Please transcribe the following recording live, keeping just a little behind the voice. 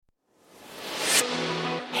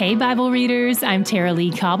Hey, Bible readers, I'm Tara Lee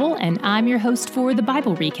Cobble, and I'm your host for the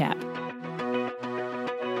Bible Recap.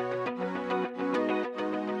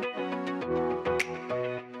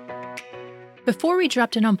 Before we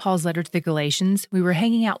dropped in on Paul's letter to the Galatians, we were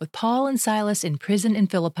hanging out with Paul and Silas in prison in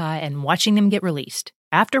Philippi and watching them get released,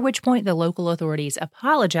 after which point the local authorities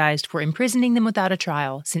apologized for imprisoning them without a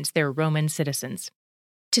trial since they're Roman citizens.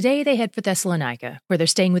 Today they head for Thessalonica, where they're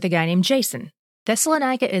staying with a guy named Jason.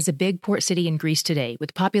 Thessalonica is a big port city in Greece today with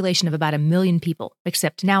a population of about 1 million people,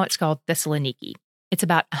 except now it's called Thessaloniki. It's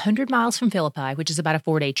about 100 miles from Philippi, which is about a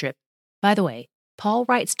 4-day trip. By the way, Paul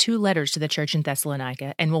writes 2 letters to the church in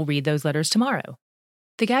Thessalonica, and we'll read those letters tomorrow.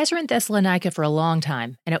 The guys are in Thessalonica for a long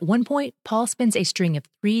time, and at one point, Paul spends a string of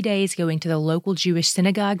 3 days going to the local Jewish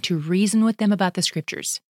synagogue to reason with them about the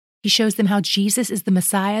scriptures. He shows them how Jesus is the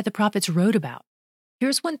Messiah the prophets wrote about.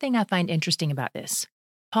 Here's one thing I find interesting about this.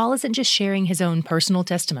 Paul isn't just sharing his own personal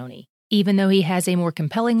testimony, even though he has a more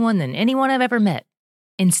compelling one than anyone I've ever met.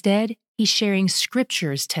 Instead, he's sharing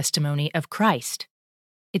Scripture's testimony of Christ.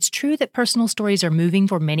 It's true that personal stories are moving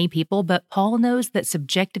for many people, but Paul knows that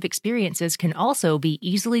subjective experiences can also be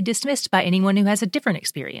easily dismissed by anyone who has a different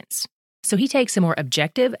experience. So he takes a more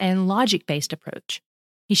objective and logic-based approach.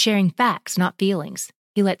 He's sharing facts, not feelings.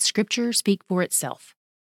 He lets Scripture speak for itself.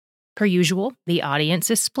 Per usual, the audience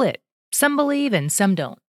is split. Some believe and some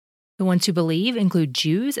don't. The ones who believe include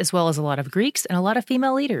Jews as well as a lot of Greeks and a lot of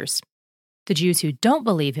female leaders. The Jews who don't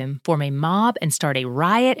believe him form a mob and start a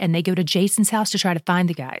riot, and they go to Jason's house to try to find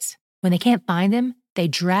the guys. When they can't find them, they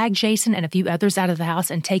drag Jason and a few others out of the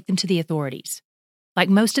house and take them to the authorities. Like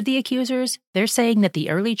most of the accusers, they're saying that the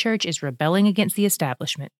early church is rebelling against the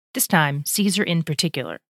establishment, this time Caesar in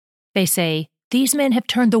particular. They say, "These men have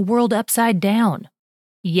turned the world upside down."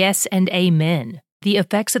 Yes and amen. The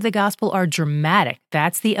effects of the gospel are dramatic.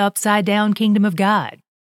 That's the upside-down kingdom of God.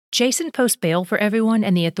 Jason posts bail for everyone,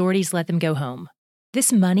 and the authorities let them go home.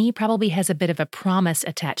 This money probably has a bit of a promise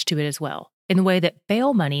attached to it as well. In the way that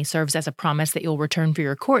bail money serves as a promise that you'll return for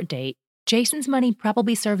your court date, Jason's money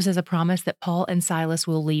probably serves as a promise that Paul and Silas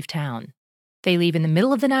will leave town. They leave in the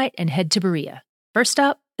middle of the night and head to Berea. First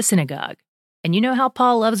stop, the synagogue. And you know how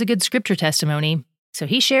Paul loves a good scripture testimony, so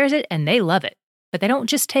he shares it and they love it. But they don't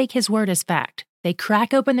just take his word as fact. They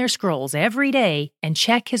crack open their scrolls every day and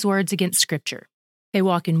check his words against Scripture. They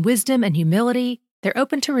walk in wisdom and humility. They're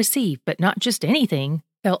open to receive, but not just anything.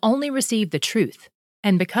 They'll only receive the truth.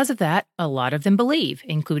 And because of that, a lot of them believe,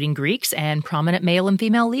 including Greeks and prominent male and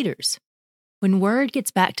female leaders. When word gets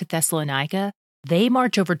back to Thessalonica, they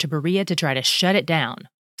march over to Berea to try to shut it down.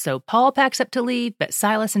 So Paul packs up to leave, but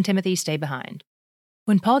Silas and Timothy stay behind.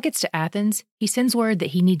 When Paul gets to Athens, he sends word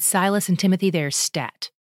that he needs Silas and Timothy there stat.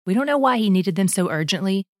 We don't know why he needed them so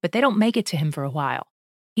urgently, but they don't make it to him for a while.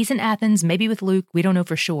 He's in Athens, maybe with Luke, we don't know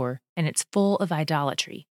for sure, and it's full of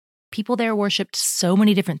idolatry. People there worshipped so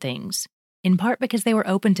many different things, in part because they were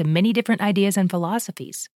open to many different ideas and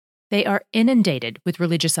philosophies. They are inundated with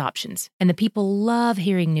religious options, and the people love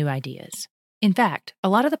hearing new ideas. In fact, a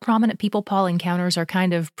lot of the prominent people Paul encounters are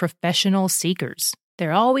kind of professional seekers.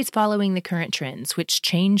 They're always following the current trends, which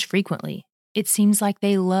change frequently. It seems like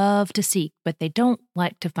they love to seek, but they don't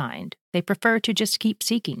like to find. They prefer to just keep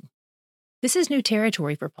seeking. This is new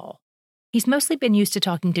territory for Paul. He's mostly been used to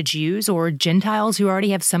talking to Jews or Gentiles who already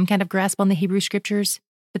have some kind of grasp on the Hebrew Scriptures,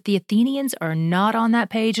 but the Athenians are not on that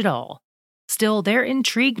page at all. Still, they're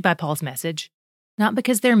intrigued by Paul's message, not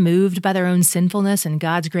because they're moved by their own sinfulness and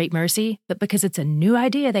God's great mercy, but because it's a new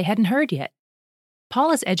idea they hadn't heard yet.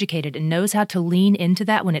 Paul is educated and knows how to lean into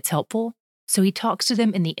that when it's helpful, so he talks to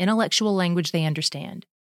them in the intellectual language they understand,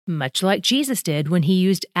 much like Jesus did when he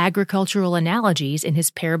used agricultural analogies in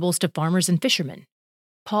his parables to farmers and fishermen.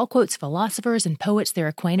 Paul quotes philosophers and poets they're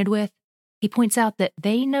acquainted with. He points out that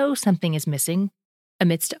they know something is missing.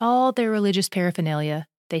 Amidst all their religious paraphernalia,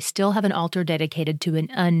 they still have an altar dedicated to an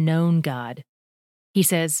unknown God. He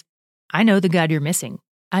says, "I know the God you're missing.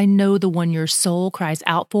 I know the one your soul cries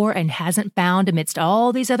out for and hasn't found amidst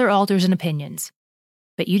all these other altars and opinions.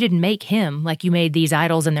 But you didn't make him like you made these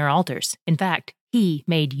idols and their altars. In fact, he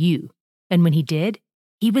made you. And when he did,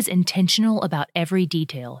 he was intentional about every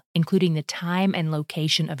detail, including the time and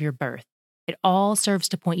location of your birth. It all serves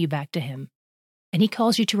to point you back to him. And he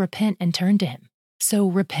calls you to repent and turn to him. So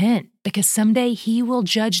repent, because someday he will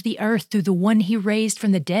judge the earth through the one he raised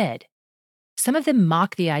from the dead." Some of them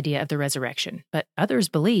mock the idea of the resurrection, but others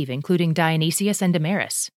believe, including Dionysius and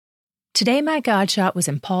Damaris. Today, my Godshot was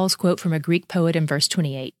in Paul's quote from a Greek poet in verse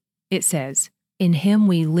 28. It says, "In him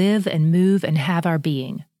we live and move and have our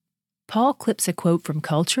being." Paul clips a quote from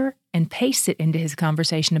culture and pastes it into his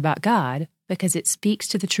conversation about God because it speaks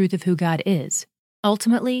to the truth of who God is.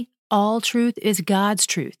 Ultimately, all truth is God's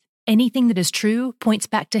truth. Anything that is true points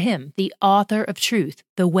back to Him, the author of truth,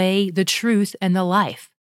 the way, the truth, and the life,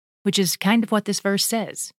 which is kind of what this verse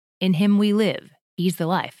says. In Him we live, He's the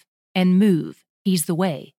life, and move, He's the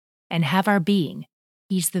way, and have our being.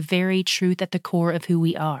 He's the very truth at the core of who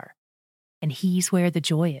we are. And He's where the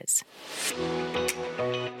joy is.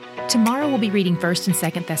 Tomorrow we'll be reading 1st and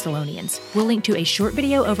 2nd Thessalonians. We'll link to a short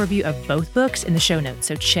video overview of both books in the show notes,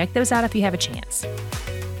 so check those out if you have a chance.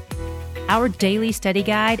 Our daily study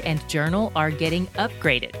guide and journal are getting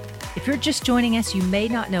upgraded. If you're just joining us, you may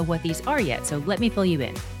not know what these are yet, so let me fill you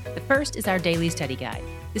in. The first is our daily study guide.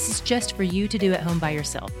 This is just for you to do at home by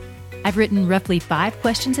yourself. I've written roughly 5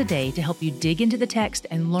 questions a day to help you dig into the text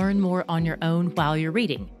and learn more on your own while you're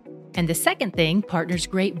reading. And the second thing partners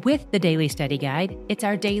great with the daily study guide. It's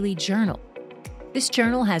our daily journal. This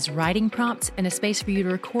journal has writing prompts and a space for you to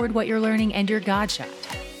record what you're learning and your God shot.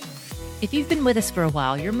 If you've been with us for a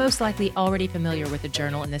while, you're most likely already familiar with the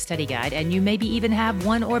journal and the study guide, and you maybe even have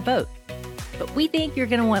one or both. But we think you're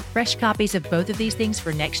going to want fresh copies of both of these things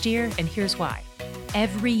for next year, and here's why.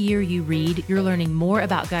 Every year you read, you're learning more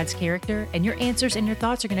about God's character, and your answers and your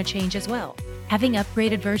thoughts are going to change as well. Having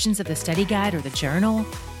upgraded versions of the study guide or the journal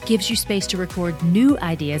gives you space to record new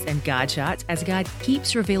ideas and God shots as God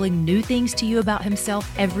keeps revealing new things to you about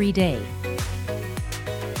Himself every day.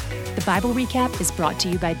 The Bible Recap is brought to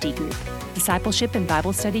you by D Group, discipleship and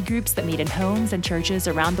Bible study groups that meet in homes and churches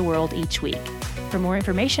around the world each week. For more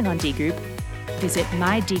information on D Group, visit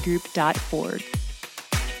mydgroup.org.